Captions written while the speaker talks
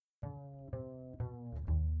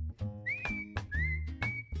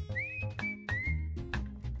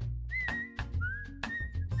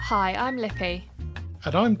Hi, I'm Lippy.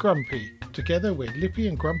 And I'm Grumpy. Together we're Lippy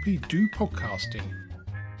and Grumpy Do Podcasting.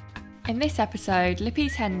 In this episode,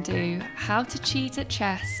 Lippy's Hen Do, how to cheat at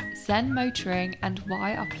chess, Zen motoring, and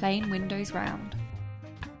why are plain windows round.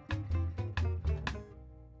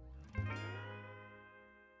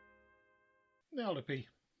 Now, Lippy,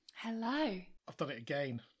 Hello. I've done it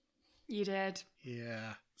again. You did.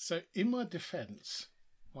 Yeah. So, in my defence,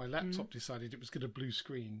 my laptop decided it was going to blue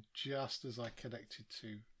screen just as I connected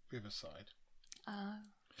to Riverside.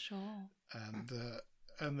 Sure.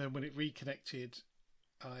 And then when it reconnected,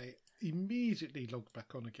 I immediately logged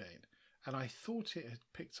back on again. And I thought it had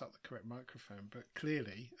picked up the correct microphone, but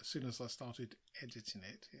clearly, as soon as I started editing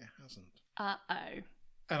it, it hasn't. Uh-oh.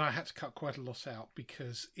 And I had to cut quite a lot out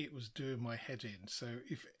because it was doing my head in. So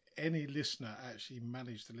if any listener actually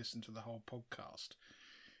managed to listen to the whole podcast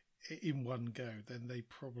in one go, then they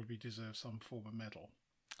probably deserve some form of medal.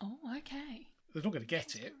 Oh, okay. They're not going to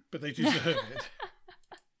get it, but they deserve it.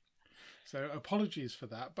 So apologies for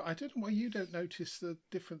that. But I don't know why you don't notice the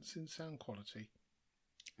difference in sound quality.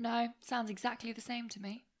 No, sounds exactly the same to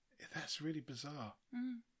me. That's really bizarre.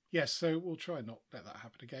 Yes, so we'll try and not let that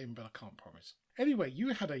happen again, but I can't promise. Anyway, you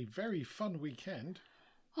had a very fun weekend.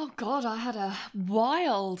 Oh God, I had a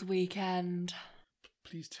wild weekend.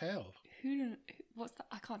 Please tell. What's that?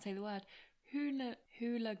 I can't say the word.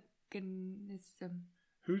 Hooliganism.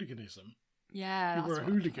 Hooliganism? Yeah, You that's were a what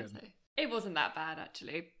I'm trying to hooligan. say. It wasn't that bad,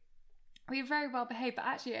 actually. We were very well behaved, but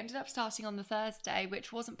actually it ended up starting on the Thursday,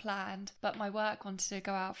 which wasn't planned, but my work wanted to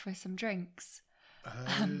go out for some drinks.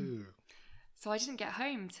 Oh, So I didn't get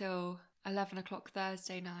home till 11 o'clock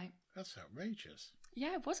Thursday night. that's outrageous.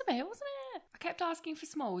 Yeah, it was a bit, wasn't it? I kept asking for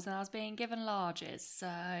smalls and I was being given larges,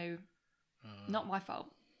 so not my fault.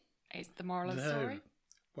 Is the moral of the story?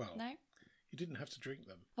 Well, No? you didn't have to drink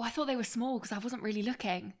them. Well, I thought they were small because I wasn't really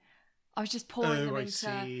looking. I was just pouring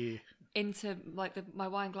them into like my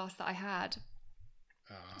wine glass that I had.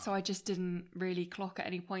 So I just didn't really clock at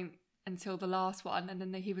any point until the last one. And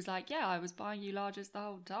then he was like, yeah, I was buying you larges the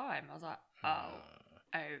whole time. I was like, oh,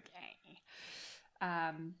 okay.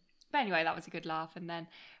 But anyway, that was a good laugh. And then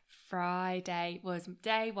Friday was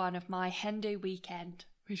day one of my Hen Do weekend,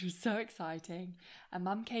 which was so exciting. And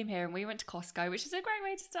Mum came here and we went to Costco, which is a great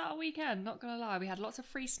way to start a weekend, not going to lie. We had lots of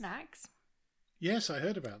free snacks. Yes, I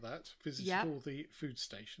heard about that. Visited Yep. all the food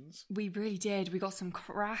stations. We really did. We got some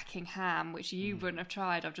cracking ham, which you wouldn't have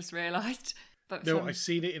tried, I've just realised. But No, I've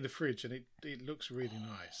seen it in the fridge and it looks really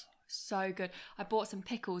nice. so good. I bought some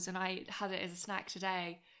pickles and I had it as a snack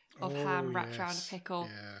today of ham wrapped around a pickle.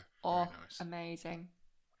 Yeah, Oh, very nice. amazing.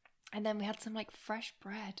 And then we had some like fresh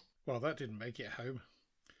bread. Well, that didn't make it home.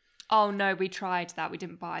 Oh no, we tried that. We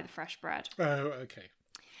didn't buy the fresh bread. Oh, okay.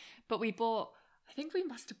 But we bought, I think we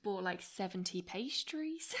must have bought like 70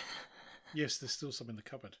 pastries. Yes, there's still some in the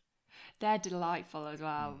cupboard. They're delightful as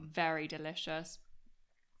well. Very delicious.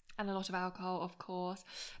 And a lot of alcohol, of course.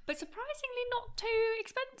 But surprisingly not too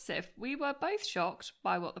expensive. We were both shocked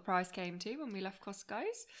by what the price came to when we left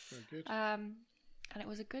Costco's. Very good. And it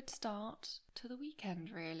was a good start to the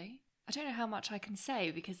weekend, really. I don't know how much I can say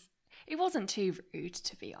because it wasn't too rude,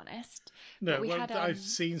 to be honest. No, But we well, had, I've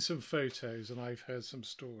seen some photos and I've heard some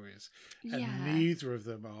stories, and Yeah. neither of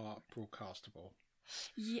them are broadcastable.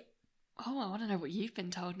 Yeah. Oh, I want to know what you've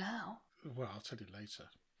been told now. Well, I'll tell you later.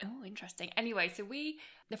 Oh, interesting. Anyway, so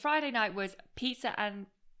the Friday night was pizza and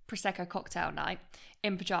Prosecco cocktail night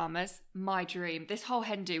in pyjamas. My dream. This whole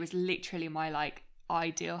Hen Do was literally my like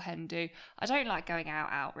ideal Hen Do. I don't like going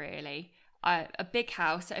out really. A big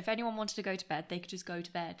house, so if anyone wanted to go to bed, they could just go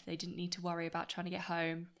to bed. They didn't need to worry about trying to get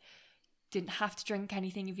home. Didn't have to drink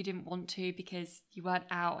anything if you didn't want to because you weren't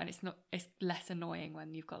out, and it's less annoying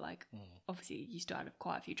when you've got like obviously you still have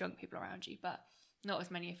quite a few drunk people around you, but not as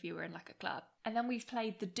many if you were in like a club. And then we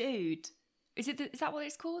played the Dude. Is that what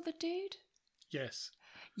it's called, the Dude? Yes.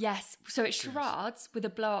 Yes. So it's charades with a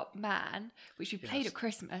blow-up man, which we played at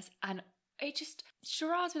Christmas, and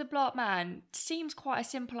charades with a blow-up man seems quite a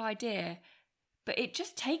simple idea, but it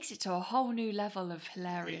just takes it to a whole new level of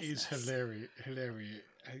hilariousness. It is hilarious.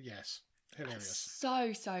 Yes, hilarious.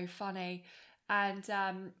 So funny. And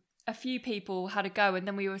a few people had a go, and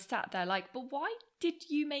then we were sat there like, but why did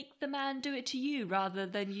you make the man do it to you rather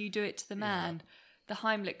than you do it to the man? The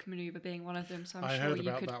Heimlich manoeuvre being one of them, so I heard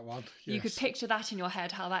about that one. Yes. You could picture that in your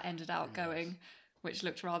head, how that ended out going, which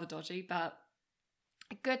looked rather dodgy, but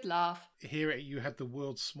a good laugh. Here you had the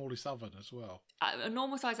world's smallest oven as well. A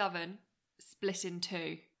normal size oven split in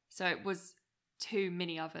two. So it was 2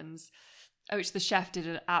 mini ovens, which the chef did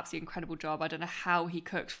an absolutely incredible job. I don't know how he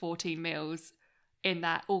cooked 14 meals in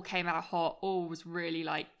that. All came out hot, all was really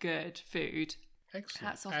like good food. Excellent.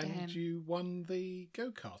 Hats off to him. And you won the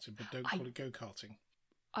go-karting, but don't call it go-karting.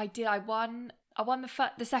 I did. I won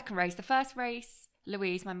the second race. The first race,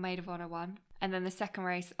 Louise, my maid of honour, won. And then the second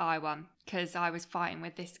race, I won. Because I was fighting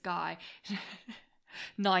with this guy.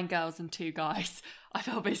 9 girls and 2 guys. I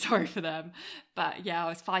felt a bit sorry for them. But yeah, I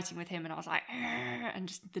was fighting with him and I was like, "Argh," and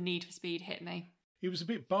just the need for speed hit me. He was a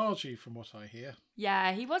bit bargy from what I hear.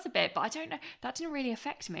 Yeah, he was a bit, but I don't know. That didn't really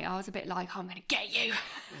affect me. I was a bit like, I'm going to get you.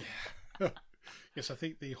 Yeah. Yes, I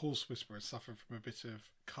think the horse whisperer suffered from a bit of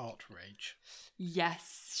cart rage.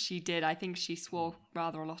 Yes, she did. I think she swore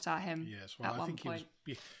rather a lot at him. Yes, well, at I one think point.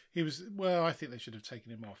 he was. Well, I think they should have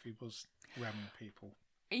taken him off. He was ramming people.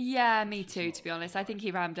 Yeah, me too, to be honest. I think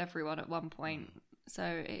he rammed everyone at one point. So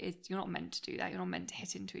it is, you're not meant to do that. You're not meant to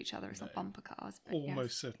hit into each other. It's not bumper cars. But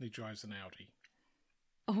Almost certainly drives an Audi.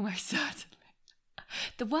 Almost certainly.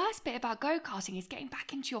 The worst bit about go-karting is getting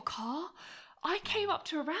back into your car. I came up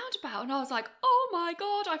to a roundabout and I was like, oh my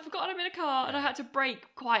God, I forgot I'm in a car. And I had to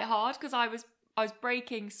brake quite hard because I was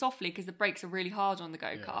braking softly because the brakes are really hard on the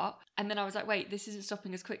go-kart. Yeah. And then I was like, wait, this isn't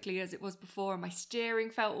stopping as quickly as it was before. And my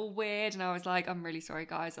steering felt all weird. And I was like, I'm really sorry,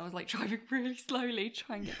 guys. I was like driving really slowly,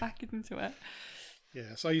 trying to get back into it.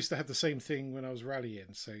 Yeah, so I used to have the same thing when I was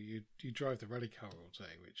rallying. So you drive the rally car all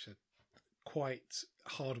day, which are quite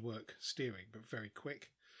hard work steering, but very quick.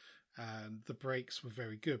 And the brakes were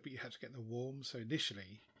very good, but you had to get them warm. So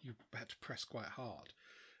initially, you had to press quite hard.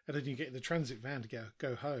 And then you get in the transit van to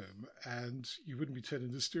go home, and you wouldn't be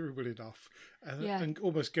turning the steering wheel enough, and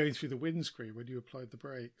almost going through the windscreen when you applied the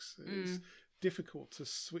brakes. It's difficult to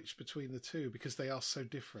switch between the two because they are so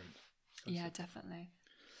different. Yeah, definitely.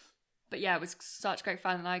 But yeah, it was such great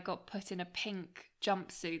fun, and I got put in a pink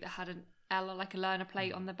jumpsuit that had an L, like a learner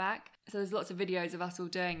plate on the back. So there's lots of videos of us all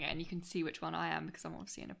doing it, and you can see which one I am because I'm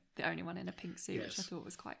obviously the only one in a pink suit, which I thought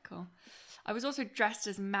was quite cool. I was also dressed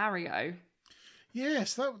as Mario.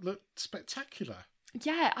 Yes, that looked spectacular.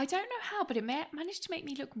 Yeah, I don't know how, but it managed to make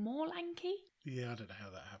me look more lanky. Yeah, I don't know how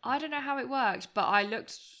that happened. I don't know how it worked, but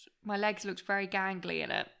my legs looked very gangly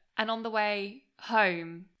in it. And on the way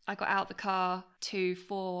home, I got out the car to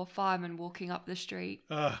 4 firemen walking up the street.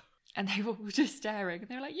 And they were all just staring. And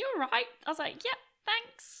they were like, "You all right?" I was like, "Yep,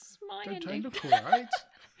 thanks. Don't I look all right?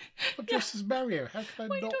 I'm dressed as Mario. How can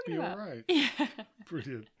I not be all right?" Yeah.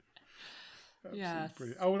 Brilliant. Absolutely yes.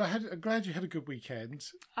 Brilliant. Oh, well, I'm glad you had a good weekend.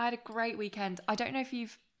 I had a great weekend. I don't know if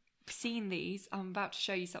you've seen these. I'm about to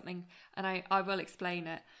show you something, and I will explain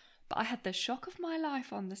it. But I had the shock of my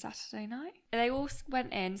life on the Saturday night. They all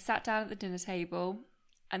went in, sat down at the dinner table,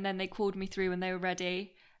 and then they called me through when they were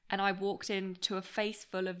ready. And I walked into a face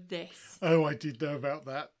full of this. Oh, I did know about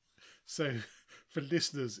that. So, for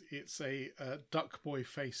listeners, it's a duck boy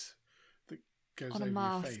face that goes on over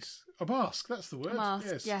your face. A mask, that's the word. A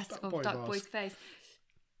mask, yes, of Duck Boy's face.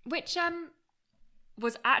 Which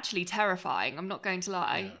was actually terrifying, I'm not going to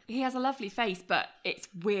lie. Yeah. He has a lovely face, but it's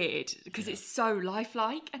weird because it's so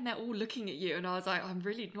lifelike and they're all looking at you. And I was like, I'm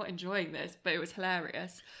really not enjoying this, but it was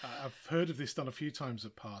hilarious. I've heard of this done a few times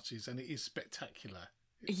at parties and it is spectacular.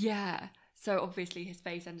 Yeah. So obviously his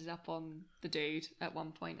face ended up on the dude at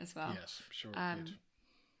one point as well. Yes, sure it did.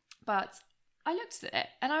 But I looked at it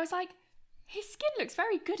and I was like, his skin looks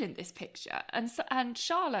very good in this picture. And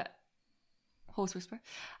Charlotte, horse whisperer,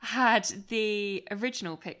 had the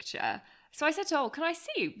original picture. So I said to her, can I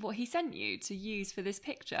see what he sent you to use for this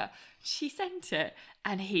picture? She sent it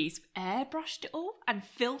and he's airbrushed it all and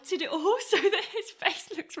filtered it all so that his face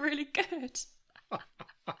looks really good.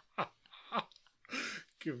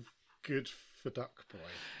 Good for Duck Boy.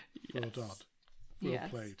 Yes. Well done. Well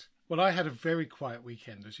played. Well, I had a very quiet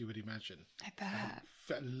weekend, as you would imagine. I bet.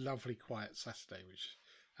 A lovely quiet Saturday, which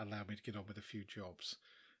allowed me to get on with a few jobs.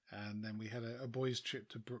 And then we had a boys' trip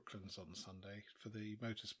to Brooklands on Sunday for the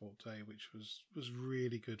motorsport day, which was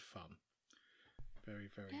really good fun. Very,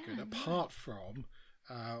 very good. Apart from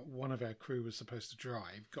one of our crew was supposed to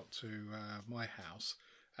drive, got to my house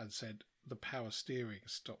and said the power steering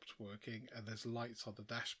stopped working and there's lights on the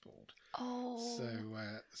dashboard. Oh.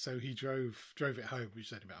 So he drove it home, which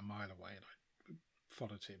is only about a mile away, and I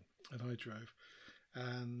followed him and I drove.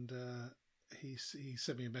 And he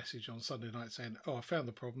sent me a message on Sunday night saying, "Oh, I found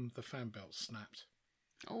the problem. The fan belt snapped."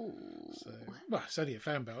 Oh. So, well, it's only a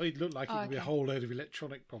fan belt. It looked like it could be a whole load of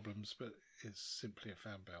electronic problems, but it's simply a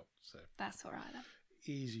fan belt. So that's all right then.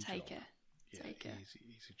 Easy Take job. it. Yeah, Take it.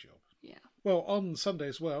 Easy job. Yeah. Well, on Sunday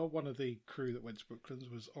as well, one of the crew that went to Brooklands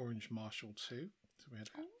was Orange Marshall 2. So we had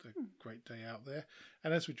a great day out there.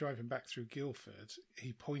 And as we're driving back through Guildford,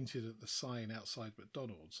 he pointed at the sign outside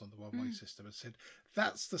McDonald's on the one-way system and said,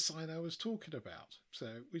 "That's the sign I was talking about."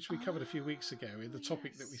 So, which we covered a few weeks ago in the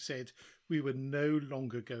topic that we said we were no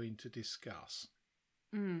longer going to discuss.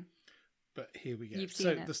 Mm. But here we go. You've seen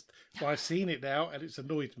it. Well, I've seen it now, and it's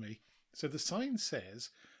annoyed me. So the sign says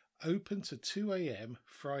open to 2 a.m.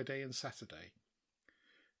 Friday and Saturday.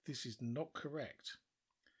 This is not correct.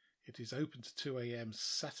 It is open to 2 a.m.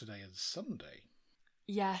 Saturday and Sunday.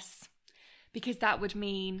 Yes, because that would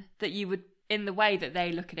mean that you would, in the way that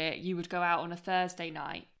they look at it, you would go out on a Thursday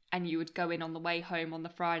night and you would go in on the way home on the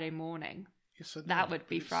Friday morning. Yes, I know, that would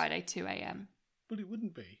be Friday 2 a.m. But it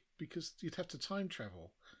wouldn't be, because you'd have to time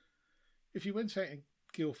travel. If you went out in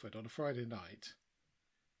Guildford on a Friday night...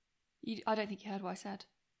 I don't think you heard what I said.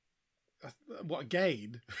 What,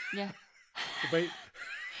 again? Yeah.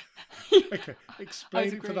 Okay,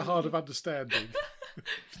 explain it for the hard of understanding.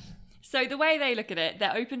 So the way they look at it,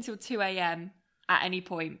 they're open till 2 a.m. at any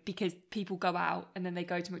point because people go out and then they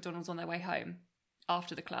go to McDonald's on their way home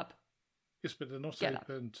after the club. Yes, but they're not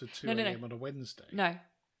open to 2 a.m. on a Wednesday. No,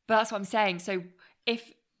 but that's what I'm saying. So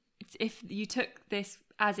if you took this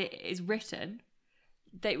as it is written,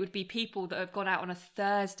 they would be people that have gone out on a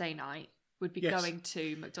Thursday night would be going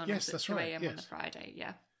to McDonald's at 2 a.m. on the Friday.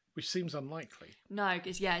 Yeah. Which seems unlikely. No,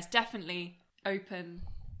 because it's definitely open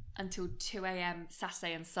until 2 a.m.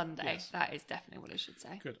 Saturday and Sunday. Yes. That is definitely what it should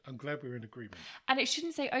say. Good. I'm glad we're in agreement. And it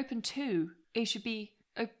shouldn't say open to. It should be...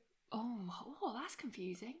 Oh, that's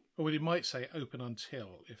confusing. Or it might say open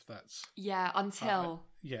until, if that's... Yeah, until.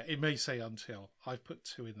 It may say until. I've put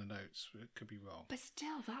 2 in the notes. It could be wrong. But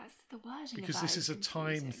still, that's the wording. Because this is a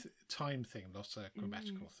time thing, not a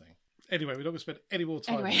grammatical thing. Anyway, we're not going to spend any more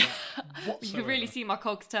time on that whatsoever. You could really see my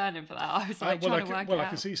cogs turning for that. I was trying to work it out. Well, I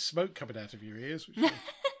can see smoke coming out of your ears.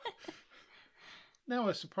 Now, I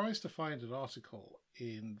was surprised to find an article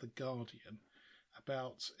in The Guardian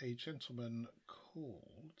about a gentleman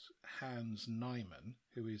called Hans Niemann,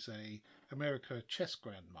 who is a America chess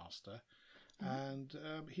grandmaster, and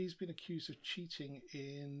he's been accused of cheating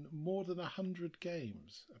in more than 100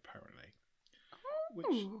 games, apparently.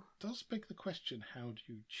 Which does beg the question, how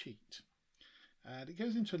do you cheat? And it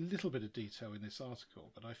goes into a little bit of detail in this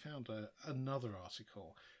article, but I found another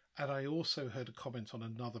article, and I also heard a comment on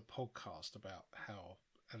another podcast about how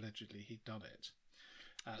allegedly he'd done it.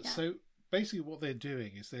 So basically what they're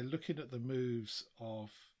doing is they're looking at the moves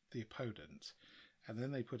of the opponent, and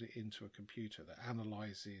then they put it into a computer that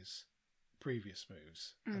analyses previous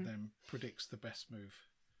moves and then predicts the best move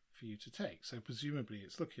for you to take. So presumably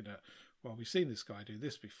it's looking at, well, we've seen this guy do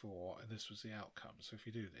this before and this was the outcome, so if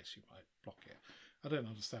you do this you might block it. I don't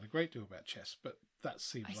understand a great deal about chess, but that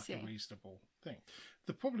seems like a reasonable thing.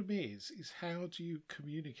 The problem is how do you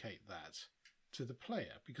communicate that to the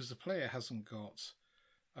player? Because the player hasn't got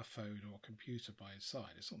a phone or a computer by his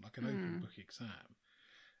side. It's not like an open book exam.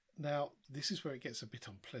 Now, this is where it gets a bit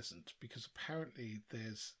unpleasant, because apparently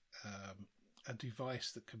there's a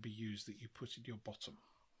device that can be used that you put in your bottom.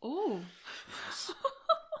 Oh. Yes.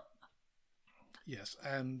 Yes,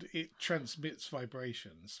 and it transmits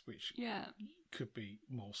vibrations, which could be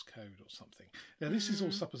Morse code or something. Now, this is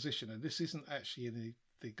all supposition, and this isn't actually in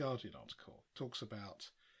the Guardian article. It talks about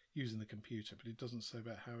using the computer, but it doesn't say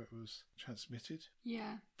about how it was transmitted.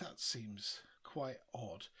 Yeah. That seems quite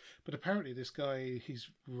odd. But apparently this guy, his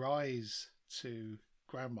rise to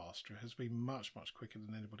Grandmaster has been much, much quicker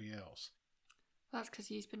than anybody else. That's because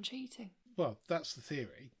he's been cheating. Well, that's the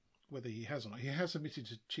theory. Whether he has or not. He has admitted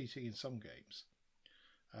to cheating in some games.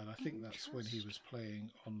 And I think that's when he was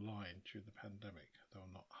playing online during the pandemic, though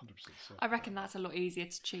I'm not 100% certain. I reckon that's a lot easier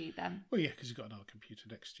to cheat then. Well, yeah, because you've got another computer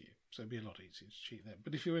next to you, so it'd be a lot easier to cheat then.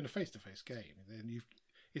 But if you're in a face-to-face game, then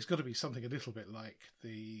it's got to be something a little bit like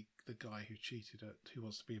the guy who cheated at Who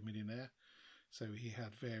Wants to Be a Millionaire. So he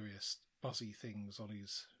had various buzzy things on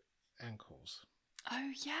his ankles.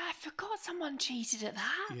 Oh, yeah, I forgot someone cheated at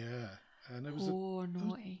that. Yeah. And there was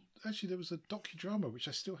naughty. There was a docudrama, which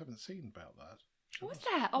I still haven't seen about that. What's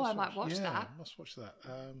that? I might watch that. I must watch that.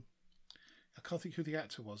 I can't think who the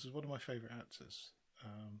actor was. He's one of my favourite actors.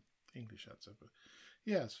 English actor. But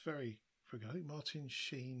yeah, it's very good. I think Martin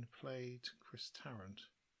Sheen played Chris Tarrant.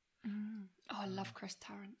 Oh, I love Chris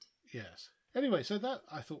Tarrant. Yes. Anyway, so that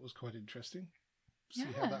I thought was quite interesting. See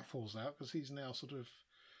how that falls out, because he's now sort of,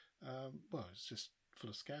 it's just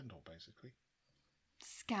full of scandal, basically.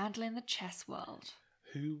 Scandal in the chess world.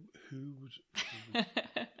 Who would...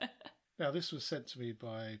 Now, this was sent to me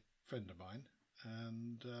by a friend of mine,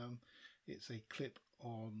 and it's a clip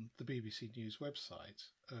on the BBC News website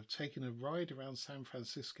of taking a ride around San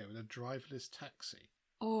Francisco in a driverless taxi.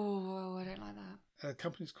 Oh, I don't like that. A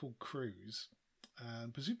company's called Cruise,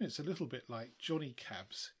 and presumably it's a little bit like Johnny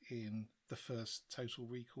Cabs in the first Total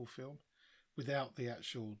Recall film, without the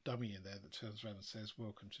actual dummy in there that turns around and says,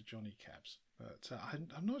 "Welcome to Johnny Cabs." But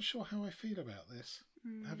I'm not sure how I feel about this.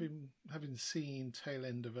 having seen tail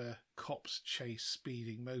end of a cops chase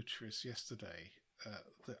speeding motorists yesterday,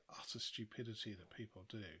 the utter stupidity that people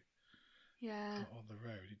do on the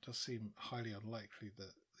road, it does seem highly unlikely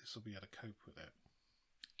that this will be able to cope with it.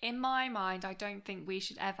 In my mind, I don't think we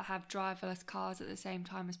should ever have driverless cars at the same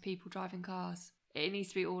time as people driving cars. It needs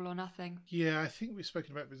to be all or nothing. Yeah, I think we've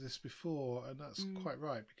spoken about this before, and that's quite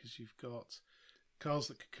right, because you've got cars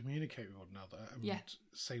that can communicate with one another and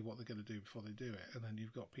say what they're going to do before they do it, and then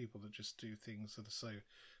you've got people that just do things that are so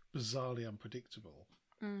bizarrely unpredictable.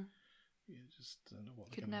 You just don't know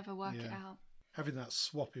what could never work it out. Having that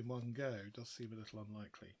swap in one go does seem a little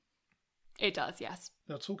unlikely. It does, yes.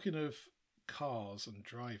 Now, talking of cars and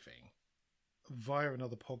driving, via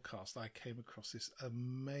another podcast, I came across this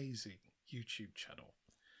amazing YouTube channel.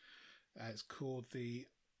 It's called the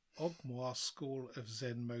Ogmore School of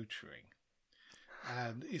Zen Motoring,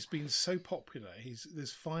 and it's been so popular.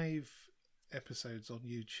 There's 5 episodes on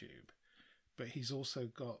YouTube, but he's also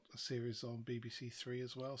got a series on BBC Three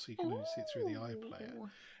as well, so you can only see it through the iPlayer.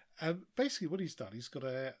 And basically what he's done, he's got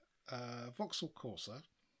a Vauxhall Corsa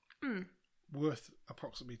worth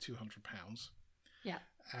approximately £200. Yeah.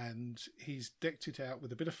 And he's decked it out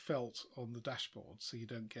with a bit of felt on the dashboard so you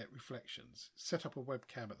don't get reflections. Set up a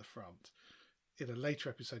webcam at the front. In a later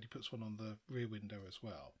episode, he puts one on the rear window as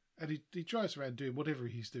well. And he drives around doing whatever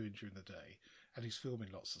he's doing during the day, and he's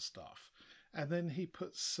filming lots of stuff. And then he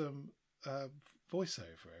puts some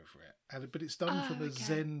voiceover over it, but it's done from a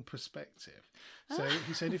Zen perspective. So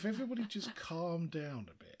he said, if everybody just calmed down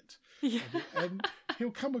a bit, and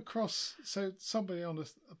he'll come across somebody on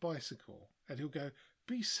a bicycle, and he'll go,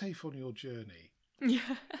 "Be safe on your journey."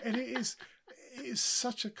 Yeah, and it is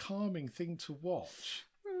such a calming thing to watch.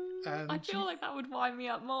 And I feel like that would wind me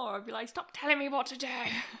up more. I'd be like, "Stop telling me what to do."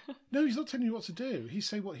 No, he's not telling you what to do. He's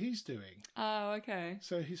saying what he's doing. Oh, okay.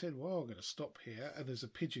 So he said, well, I'm going to stop here, and there's a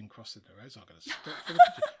pigeon crossing the road, so I'm going to stop for the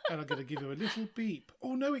pigeon, and I'm going to give him a little beep.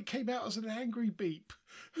 Oh, no, it came out as an angry beep.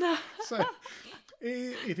 So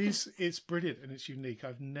it's brilliant, and it's unique.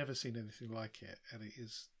 I've never seen anything like it, and it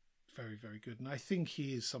is very, very good. And I think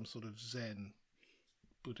he is some sort of Zen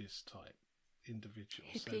Buddhist type individual.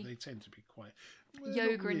 Hippie. So they tend to be quite...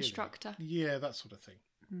 yoga instructor. Yeah, that sort of thing.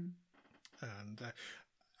 And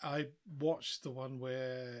I watched the one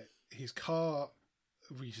where his car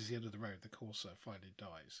reaches the end of the road, the Corsa finally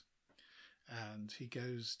dies, and he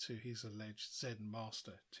goes to his alleged Zen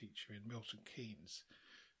master teacher in Milton Keynes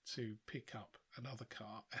to pick up another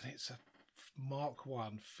car, and it's a Mark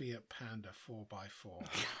 1 Fiat Panda 4x4.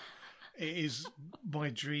 It is my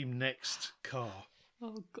dream next car.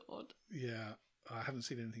 Oh, God. Yeah, I haven't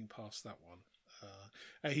seen anything past that one.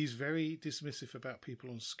 He's very dismissive about people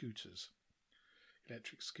on scooters,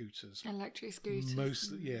 electric scooters.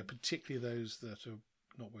 Particularly those that are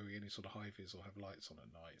not wearing any sort of high-vis or have lights on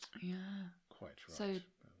at night. Yeah. Quite right. So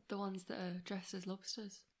the ones that are dressed as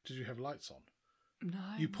lobsters. Did you have lights on?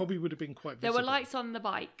 No. You probably would have been quite visible. There were lights on the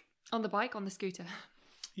bike. On the scooter.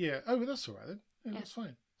 Yeah. Oh, well, that's all right then. Yeah, that's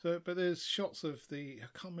fine. So, but there's shots of I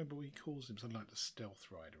can't remember what he calls him, something like the Stealth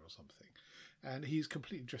Rider or something. And he's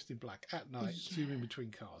completely dressed in black at night, zooming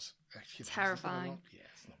between cars. Terrifying.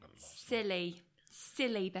 It's not going to last.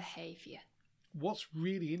 Silly behaviour. What's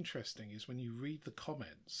really interesting is when you read the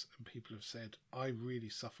comments and people have said, I really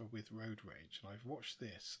suffer with road rage, and I've watched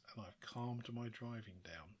this and I've calmed my driving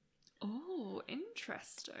down. Oh,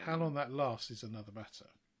 interesting. How long that lasts is another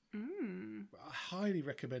matter. I highly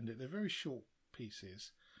recommend it. They're very short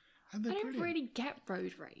pieces. And they're brilliant. Really get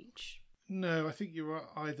road rage. No, I think you're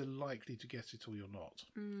either likely to get it or you're not.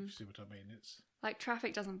 If you see what I mean. It's like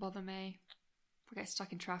traffic doesn't bother me. If I get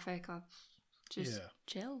stuck in traffic, I'll just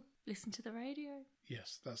chill, listen to the radio.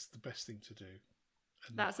 Yes, that's the best thing to do.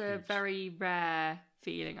 That's a very rare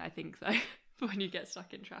feeling, I think, though, when you get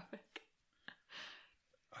stuck in traffic.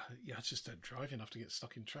 I just don't drive enough to get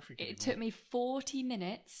stuck in traffic anymore. It took me 40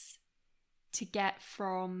 minutes to get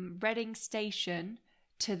from Reading Station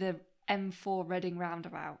to the M4 Reading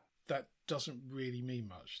roundabout. That doesn't really mean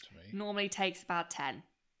much to me. Normally takes about 10.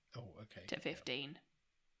 Oh, okay. To 15.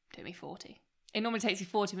 Took me 40. It normally takes you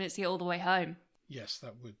 40 minutes to get all the way home. Yes,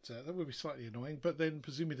 that would be slightly annoying, but then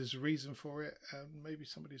presumably there's a reason for it, and maybe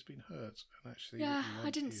somebody's been hurt. And actually, yeah, I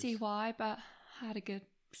didn't see why, but I had a good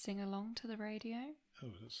sing along to the radio.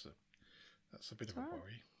 Oh, that's a bit of a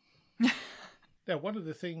worry. Now, one of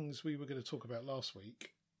the things we were going to talk about last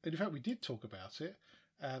week, and in fact we did talk about it,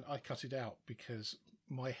 and I cut it out because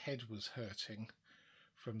my head was hurting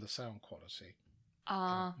from the sound quality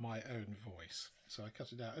of my own voice. So I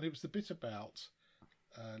cut it out, and it was the bit about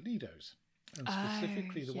Lido's, and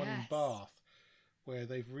specifically the one in Bath, where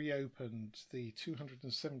they've reopened the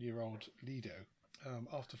 270-year-old Lido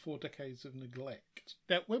after 4 decades of neglect.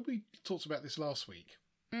 Now, when we talked about this last week,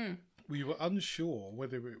 Mm. we were unsure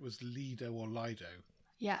whether it was Lido or Lido.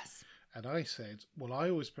 Yes. And I said, well, I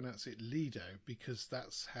always pronounce it Lido because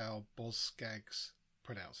that's how Boz Scaggs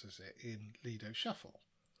pronounces it in Lido Shuffle.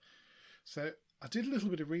 So I did a little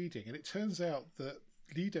bit of reading, and it turns out that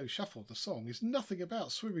Lido Shuffle, the song, is nothing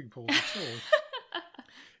about swimming pools at all.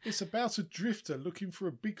 It's about a drifter looking for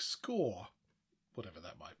a big score, whatever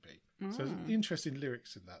that might be. So there's interesting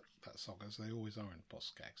lyrics in that song, as they always are in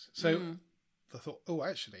Boz Scaggs. So I thought, oh,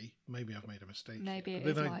 actually, maybe I've made a mistake. Maybe here. it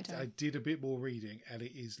is Then Lido. I did a bit more reading, and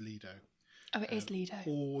it is Lido. Oh, it is Lido.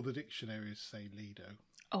 All the dictionaries say Lido.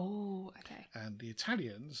 Oh, okay. And the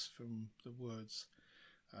Italians, from the words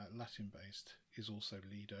Latin-based, is also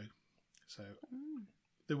Lido. So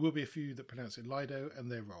there will be a few that pronounce it Lido, and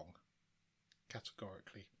they're wrong,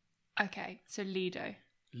 categorically. Okay, so Lido.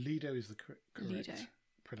 Lido is the correct Lido.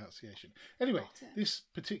 pronunciation. Anyway, Got it. this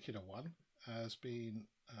particular one has been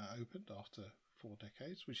opened after 4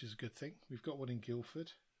 decades, which is a good thing. We've got one in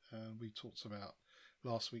Guildford. We talked about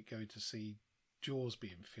last week going to see Jaws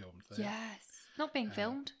being filmed there. Yes. Not being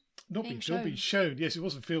filmed. Not Being being shown. Yes, it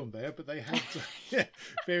wasn't filmed there, but they had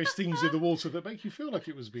various things in the water that make you feel like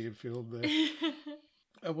it was being filmed there.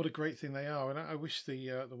 And what a great thing they are. And I wish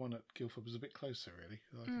the one at Guildford was a bit closer, really.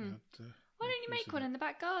 I think Why don't you make one in the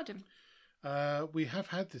back garden? we have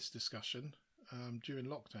had this discussion during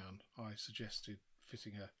lockdown. I suggested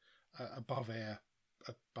fitting a above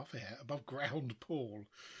ground pool.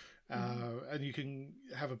 And you can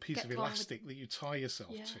have a piece Get of the one elastic that you tie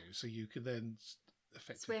yourself to, so you can then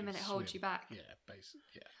effectively Swim and it holds you back. Yeah, basically,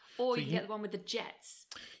 yeah. Or So you can get the one with the jets.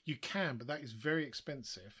 You can, but that is very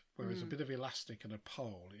expensive. Whereas a bit of elastic and a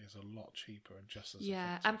pole is a lot cheaper and just as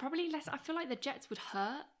effective. And probably less. I feel like the jets would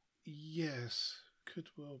hurt. Yes, could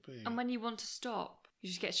well be. And when you want to stop, you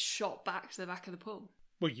just get shot back to the back of the pool.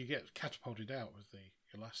 Well, you get catapulted out with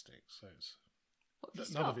the elastic, so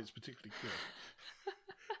it's none of it's particularly good.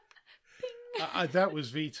 That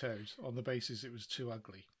was vetoed on the basis it was too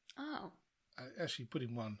ugly. Oh. Actually,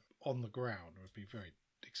 putting one on the ground would be very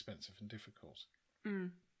expensive and difficult.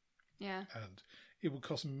 Yeah. And it would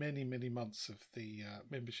cost many, many months of the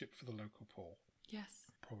membership for the local pool.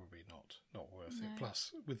 Yes. Probably not worth it.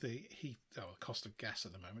 Plus, with the cost of gas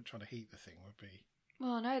at the moment, trying to heat the thing would be...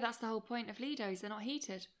 Well, no, that's the whole point of Lido's. They're not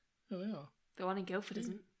heated. Oh, they are. The one in Guildford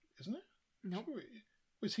isn't. Isn't it? Nope. Sure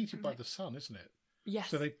it's heated by the sun, isn't it? Yes.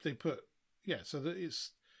 So they put... Yeah, so that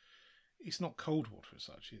it's not cold water as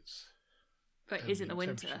such. It's... But it is in the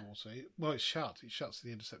winter. Water. Well, it's shut. It shuts at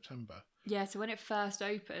the end of September. Yeah, so when it first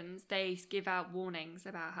opens, they give out warnings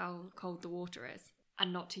about how cold the water is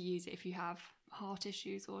and not to use it if you have heart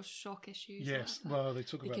issues or shock issues. Yes, whatever. well, they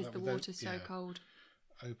talk about because that the with water's so cold.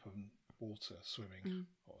 Open water swimming,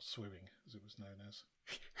 or swimming as it was known as.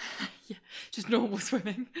 Yeah, just normal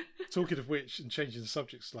swimming. Talking of which, and changing the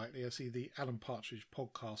subject slightly, I see the Alan Partridge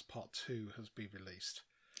podcast Part 2 has been released.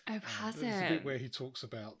 Oh, has it? There's a bit where he talks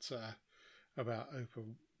about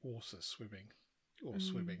open water swimming or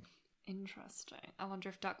swimming. Interesting. I wonder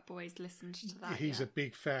if Duck Boys listened to that. He's a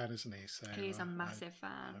big fan, isn't he? So He's a massive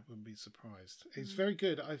fan. I wouldn't be surprised. It's very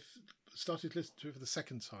good. I've started listening to it for the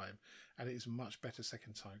second time, and it is a much better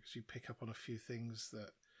second time because you pick up on a few things that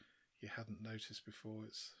you hadn't noticed before.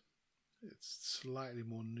 It's slightly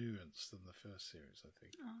more nuanced than the first series, I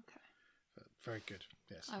think. Okay. But very good.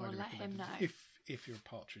 Yes, I will highly let him recommended know. if you're a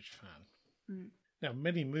Partridge fan. Now,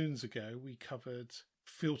 many moons ago, we covered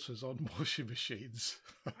filters on washing machines.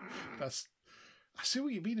 I see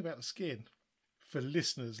what you mean about the skin. For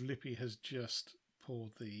listeners, Lippy has just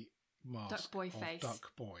pulled the mask Duck Boy of face.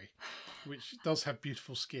 Duck Boy, which does have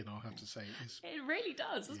beautiful skin, I'll have to say. It really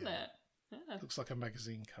does, doesn't it? Yeah. Looks like a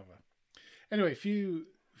magazine cover. Anyway,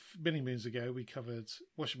 many moons ago, we covered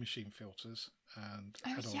washing machine filters and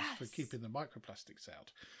add-ons for keeping the microplastics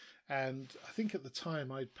out. And I think at the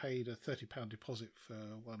time I'd paid a £30 deposit for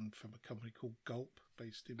one from a company called Gulp,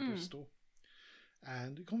 based in Bristol.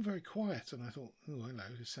 And it gone very quiet, and I thought, oh, hello,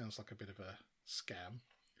 this sounds like a bit of a scam.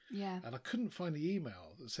 Yeah. And I couldn't find the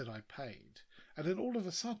email that said I paid. And then all of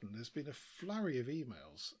a sudden, there's been a flurry of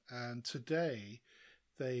emails. And today,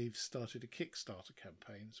 they've started a Kickstarter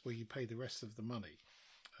campaign where you pay the rest of the money.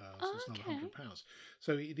 So it's another £100.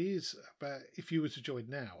 So it is about, if you were to join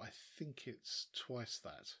now, I think it's twice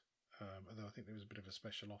that. Although I think there was a bit of a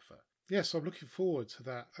special offer. Yes, so I'm looking forward to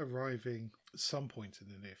that arriving at some point in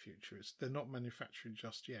the near future. They're not manufacturing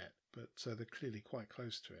just yet, but they're clearly quite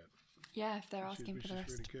close to it. Yeah, if they're asking for the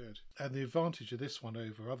rest. Which is really good. And the advantage of this one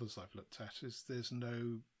over others I've looked at is there's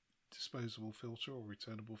no disposable filter or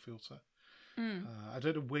returnable filter. I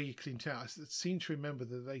don't know where you clean it out. I seem to remember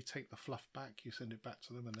that they take the fluff back. You send it back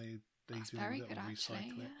to them, and they That's do very a little good, actually.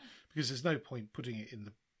 recycle Yeah. it. Because there's no point putting it in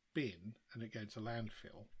the bin and it going to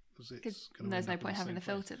landfill. Because Gonna there's end no up in point having the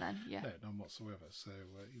same place. filter then. Yeah. No, none whatsoever. So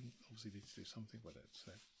you obviously need to do something with it.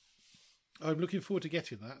 So I'm looking forward to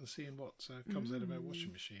getting that and seeing what comes out of our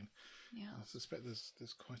washing machine. Yeah. I suspect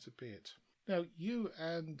there's quite a bit. Now, you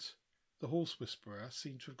and the Horse Whisperer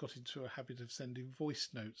seem to have got into a habit of sending voice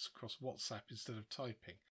notes across WhatsApp instead of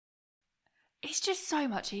typing. It's just so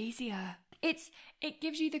much easier. It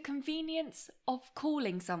gives you the convenience of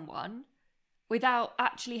calling someone without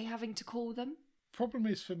actually having to call them. Problem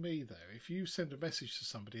is for me, though, if you send a message to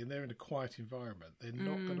somebody and they're in a quiet environment, they're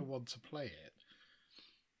not going to want to play it.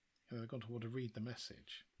 They're going to want to read the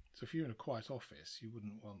message. So if you're in a quiet office, you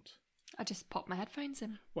wouldn't want... I just pop my headphones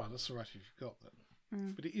in. Well, that's all right if you've got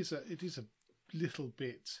them. But it is a little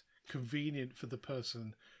bit convenient for the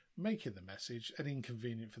person making the message and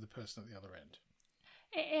inconvenient for the person at the other end.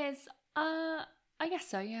 It is. I guess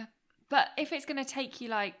so, yeah. But if it's going to take you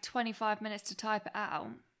like 25 minutes to type it out...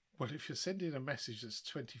 Well, if you're sending a message that's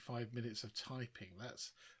 25 minutes of typing,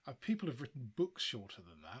 that's... people have written books shorter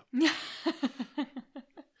than that.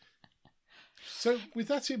 So, with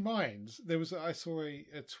that in mind, I saw a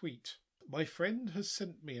tweet. My friend has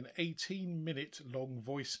sent me an 18-minute long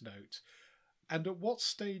voice note. And at what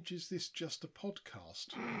stage is this just a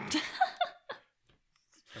podcast?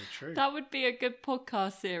 Very true. That would be a good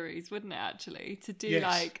podcast series, wouldn't it, actually? To do,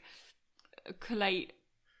 Yes. collate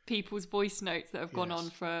people's voice notes that have gone Yes. on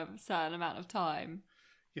for a certain amount of time.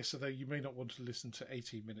 Yes, although you may not want to listen to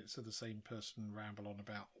 18 minutes of the same person ramble on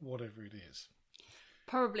about whatever it is.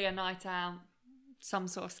 Probably a night out, some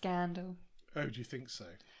sort of scandal. Oh, do you think so?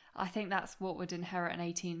 I think that's what would inherit an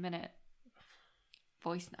 18-minute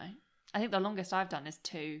voice note. I think the longest I've done is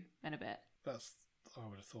 2 and a bit. I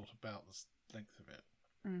would have thought about the length of it.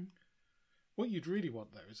 What you'd really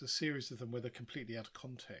want, though, is a series of them where they're completely out of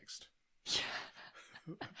context.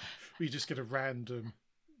 We just get a random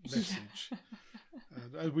message.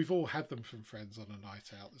 And we've all had them from friends on a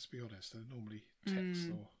night out, let's be honest. They're normally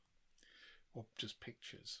text or just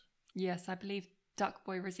pictures. Yes, I believe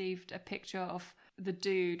Duckboy received a picture of the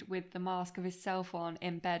dude with the mask of his self on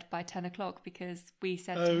in bed by 10 o'clock because we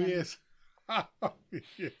said to him... Yes.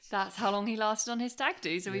 Yes. That's how long he lasted on his stag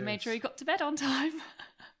do, so we made Yes. sure he got to bed on time.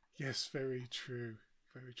 Yes, very true.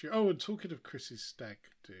 Very true. Oh, and talking of Chris's stag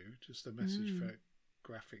do, just a message for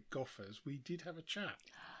graphic goffers. We did have a chat.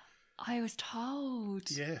 I was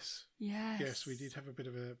told. Yes. Yes. Yes, we did have a bit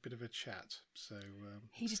of a chat. So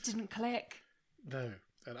He just didn't click. no,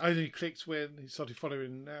 and I only clicked when he started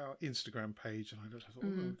following our Instagram page, and I looked. I thought,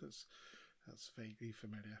 oh, that's vaguely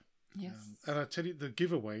familiar. Yes. And I tell you, the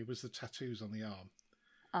giveaway was the tattoos on the arm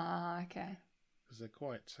Ah, okay. because they're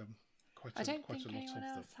quite I don't quite think a lot anyone of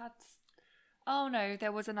them. else had... Oh, no,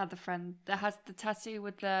 there was another friend that has the tattoo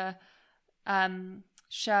with the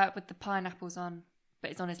shirt with the pineapples on,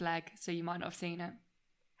 but it's on his leg, so you might not have seen it.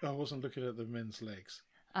 I wasn't looking at the men's legs.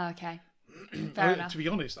 Oh, okay. Fair enough. To be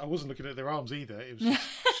honest, I wasn't looking at their arms either. It was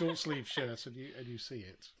just short sleeve shirt, and you see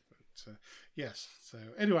it. But yes. So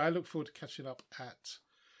anyway, I look forward to catching up at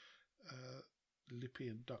Lippy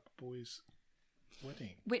and Duck Boy's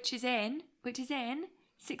wedding. Which is in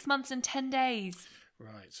 6 months and 10 days.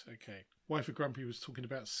 Right. Okay. Wife of Grumpy was talking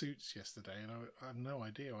about suits yesterday, and I had no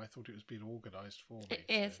idea. I thought it was being organised for me. It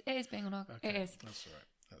is. It is being on. Okay, It is. That's all right.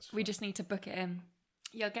 That's We fine. just need to book it in.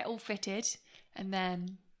 You'll get all fitted, and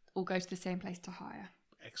then all go to the same place to hire.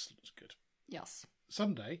 Excellent. Good. Yes.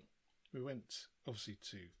 Sunday, we went obviously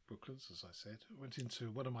to Brooklands, as I said. Went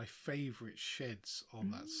into one of my favourite sheds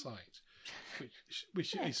on that site,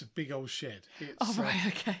 which is a big old shed. It's, Oh, right,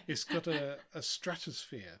 okay. It's got a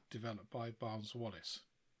stratosphere developed by Barnes Wallis,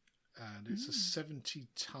 and it's a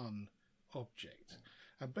 70-ton object.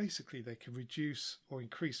 And basically, they can reduce or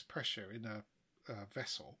increase pressure in a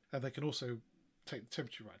vessel, and they can also take the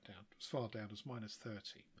temperature right down, as far down as minus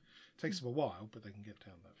 30. Takes them a while, but they can get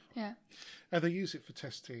down that far. Yeah. And they use it for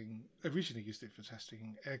testing, originally used it for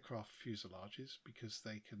testing aircraft fuselages because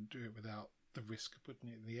they can do it without the risk of putting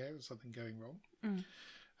it in the air and something going wrong.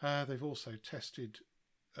 They've also tested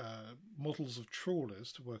models of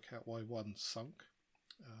trawlers to work out why one sunk.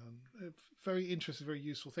 A very interesting, very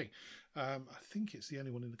useful thing. I think it's the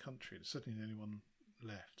only one in the country. It's certainly the only one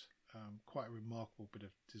left. Quite a remarkable bit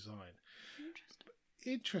of design.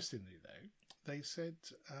 Interestingly, though, they said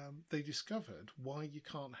they discovered why you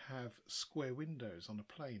can't have square windows on a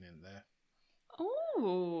plane in there.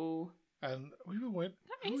 Oh, And we went,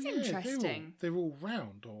 that is yeah, interesting. They're all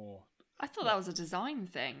round, or... I thought that was a design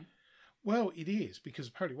thing. Well, it is, because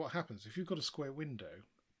apparently what happens, if you've got a square window,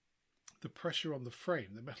 the pressure on the frame,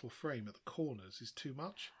 the metal frame at the corners, is too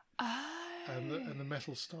much, and the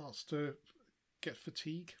metal starts to get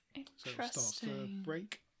fatigue, so it starts to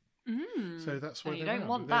break. So that's why you don't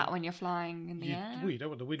want that when you're flying in the air. You don't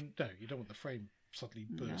want the wind. No, you don't want the frame suddenly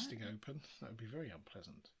bursting open. That would be very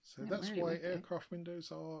unpleasant. So that's really why aircraft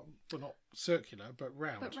windows are not circular but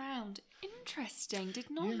round. But round. Interesting. Did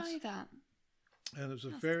not know that. And there was a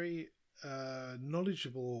very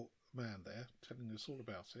knowledgeable man there telling us all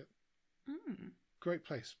about it. Great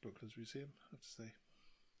place, Brooklands Museum, I have to say.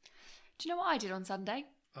 Do you know what I did on Sunday?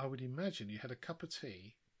 I would imagine you had a cup of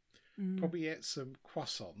tea, probably ate some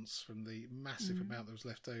croissants from the massive amount that was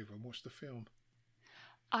left over, and watched the film.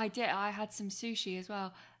 I did. I had some sushi as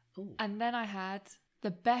well. Ooh. And then I had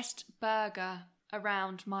the best burger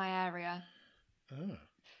around my area. Oh.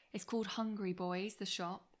 It's called Hungry Boys, the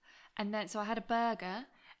shop. And then, so I had a burger,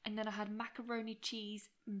 and then I had macaroni, cheese,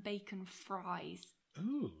 and bacon fries.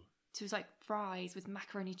 Ooh. So it was like fries with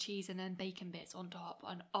macaroni, cheese, and then bacon bits on top.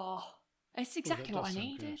 And it's exactly what I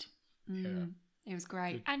needed. Yeah. It was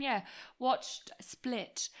great. And watched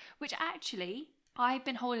Split, which actually I've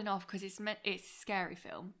been holding off because it's a scary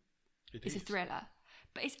film. It's a thriller.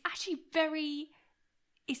 But it's actually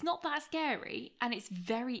it's not that scary, and it's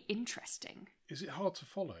very interesting. Is it hard to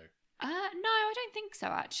follow? No, I don't think so,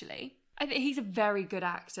 actually. I think he's a very good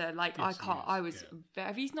actor. Like, yes,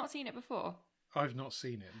 have you not seen it before? I've not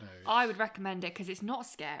seen it, no. I would recommend it because it's not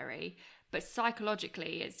scary, but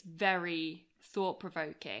psychologically it's very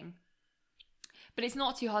thought-provoking. But it's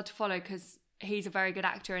not too hard to follow because he's a very good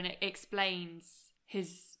actor, and it explains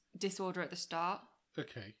his disorder at the start.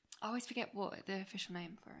 Okay. I always forget what the official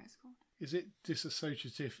name for it is called. Is it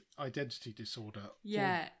dissociative identity disorder?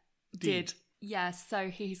 Yeah, did. Yeah, so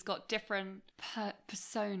he's got different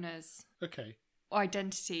personas. Okay.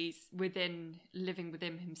 Identities living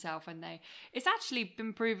within himself, and it's actually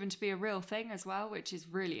been proven to be a real thing as well, which is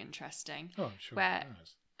really interesting. Oh, I'm sure where, it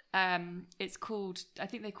has. It's called, I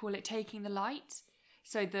think they call it taking the light.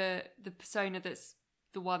 So the persona that's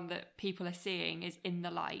the one that people are seeing is in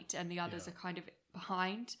the light, and the others are kind of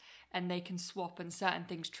behind, and they can swap, and certain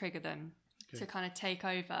things trigger them to kind of take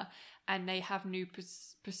over, and they have new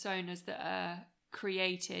personas that are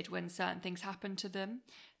created when certain things happen to them,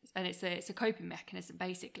 and it's a coping mechanism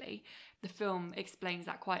basically. The film explains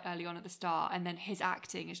that quite early on at the start, and then his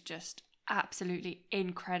acting is just absolutely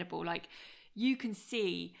incredible. Like, you can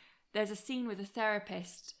see there's a scene with a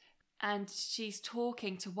therapist, and she's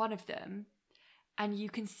talking to one of them, and you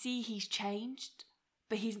can see he's changed,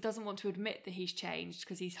 but he doesn't want to admit that he's changed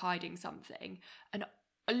because he's hiding something. And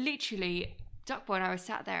literally, Duckboy and I were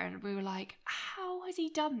sat there and we were like, how has he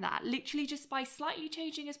done that? Literally just by slightly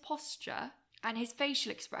changing his posture and his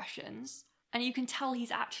facial expressions, and you can tell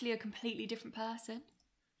he's actually a completely different person.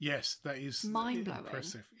 Yes, that is mind-blowing.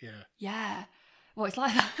 Impressive, yeah. Yeah. Well, it's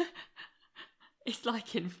like that. It's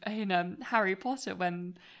like in Harry Potter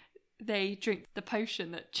when they drink the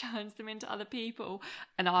potion that turns them into other people.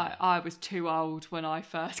 And I was too old when I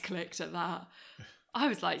first clicked at that. I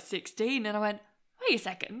was like 16 and I went, wait a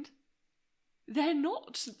second. They're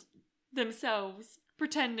not themselves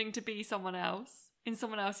pretending to be someone else in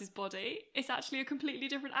someone else's body. It's actually a completely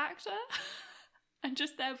different actor and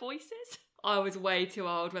just their voices. I was way too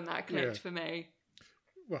old when that clicked for me.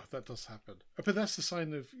 Well, that does happen. But that's the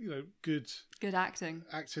sign of, good acting.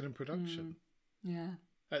 Acting and production. Yeah.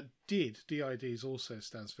 DID also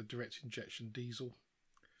stands for direct injection diesel.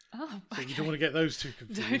 Oh, so you don't want to get those two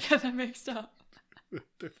confused. Don't get them mixed up.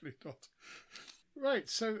 Definitely not. Right,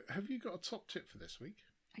 so have you got a top tip for this week?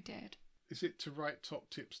 I did. Is it to write top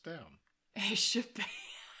tips down? It should be.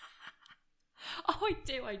 Oh, I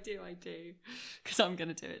do. Because I'm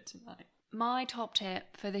going to do it tonight. My top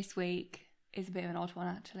tip for this week is a bit of an odd one,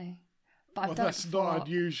 actually. But I've done it before. Not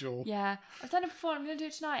unusual. Yeah, I've done it before. I'm going to do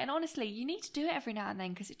it tonight. And honestly, you need to do it every now and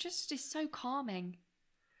then because it just is so calming.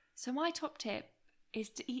 So my top tip is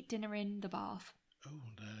to eat dinner in the bath. Oh,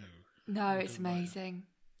 no. No, it's amazing.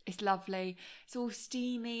 It's lovely. It's all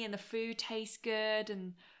steamy and the food tastes good.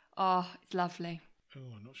 And, it's lovely.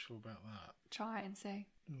 Oh, I'm not sure about that. Try it and see.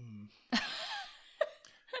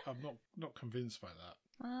 I'm not convinced by that.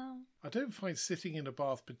 Well, I don't find sitting in a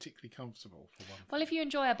bath particularly comfortable, for one thing. Well, if you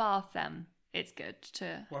enjoy a bath, then it's good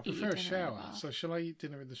to Well, I prefer a shower, so shall I eat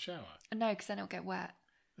dinner in the shower? No, because then it'll get wet.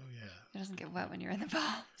 Oh, yeah. It doesn't get wet when you're in the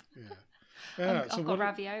bath. Yeah. I've got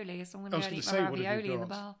ravioli, so I'm going to eat my ravioli in the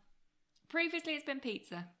bath. Previously, it's been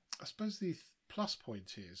pizza. I suppose the plus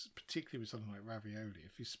point is, particularly with something like ravioli,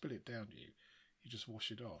 if you spill it down you just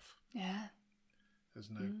wash it off. Yeah.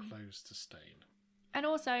 There's no clothes to stain. And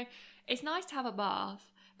also, it's nice to have a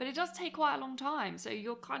bath, but it does take quite a long time. So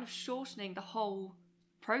you're kind of shortening the whole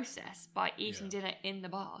process by eating Yeah. dinner in the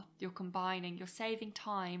bath. You're saving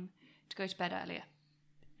time to go to bed earlier.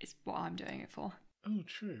 It's what I'm doing it for. Oh,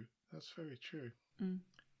 true. That's very true.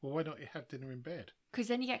 Well, why not have dinner in bed? Because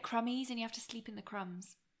then you get crummies and you have to sleep in the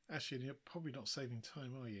crumbs. Actually, you're probably not saving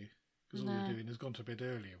time, are you? Because all No. you're doing is gone to bed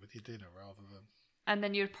earlier with your dinner rather than... And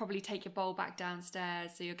then you'd probably take your bowl back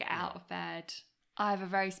downstairs, so you'll get out of bed. I have a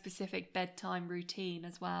very specific bedtime routine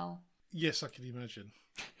as well. Yes, I can imagine.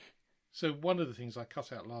 So one of the things I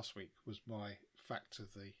cut out last week was my fact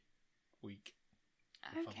of the week.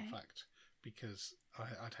 The Okay. fun fact. Because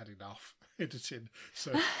I'd had enough editing.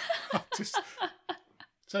 So,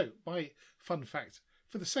 so my fun fact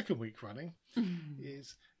for the second week running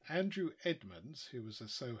is Andrew Edmonds, who was a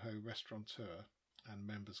Soho restaurateur and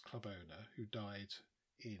Members Club owner who died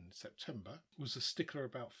in September, was a stickler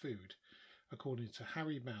about food, according to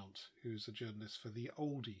Harry Mount, who's a journalist for the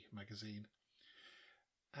Oldie magazine.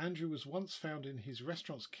 Andrew was once found in his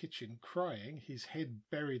restaurant's kitchen crying, his head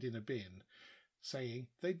buried in a bin, saying,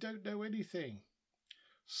 "They don't know anything,"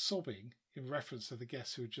 sobbing in reference to the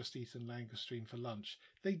guests who had just eaten langoustine for lunch.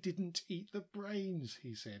 "They didn't eat the brains,"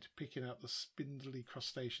 he said, picking out the spindly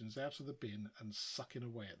crustaceans out of the bin and sucking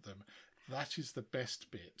away at them. That is the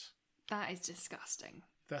best bit. That is disgusting.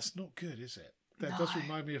 That's not good, is it? That does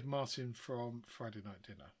remind me of Martin from Friday Night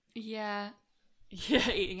Dinner. Yeah. Yeah,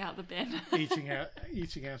 eating out the bin. eating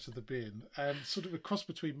out of the bin, and sort of a cross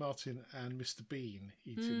between Martin and Mr. Bean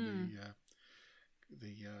eating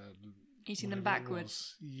Eating them whatever it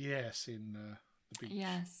backwards. was. Yes, in the beach.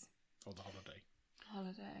 Yes. Or the holiday.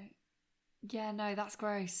 Holiday. Yeah, no, that's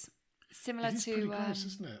gross. Similar It is to pretty gross,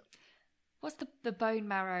 isn't it? what's the bone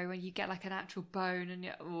marrow when you get like an actual bone and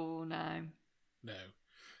you no. No.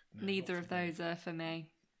 Neither not of for me. those are for me.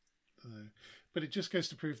 No. But it just goes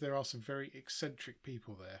to prove there are some very eccentric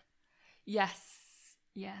people there. Yes.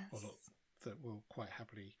 Yes. Or not, that will quite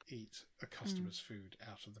happily eat a customer's food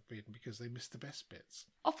out of the bin because they miss the best bits.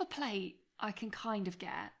 Off a plate, I can kind of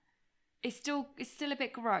get. It's still a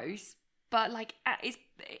bit gross, but like it's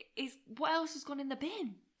what else has gone in the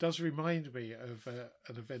bin? Does remind me of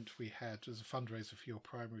an event we had as a fundraiser for your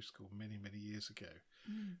primary school many years ago,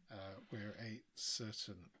 where a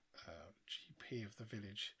certain GP of the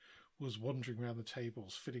village was wandering around the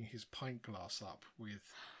tables, filling his pint glass up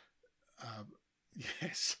with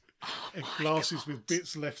glasses with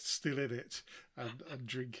bits left still in it, and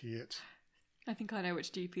drinking it. I think I know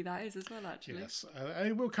which GP that is as well, actually. Yes, and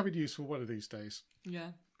it will come in useful one of these days.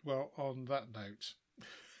 Yeah. Well, on that note,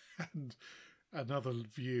 and another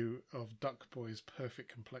view of Duck Boy's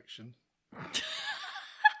perfect complexion,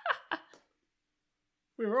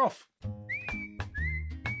 we're off.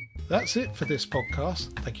 That's it for this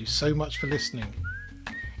podcast. Thank you so much for listening.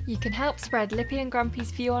 You can help spread Lippy and Grumpy's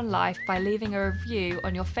view on life by leaving a review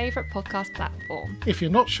on your favourite podcast platform. If you're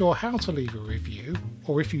not sure how to leave a review,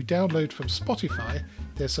 or if you download from Spotify,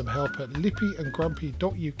 there's some help at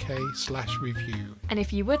lippyandgrumpy.uk/review. And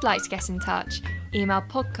if you would like to get in touch, email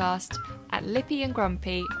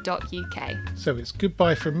podcast@lippyandgrumpy.uk. So it's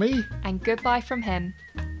goodbye from me. And goodbye from him.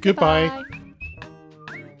 Goodbye. Goodbye.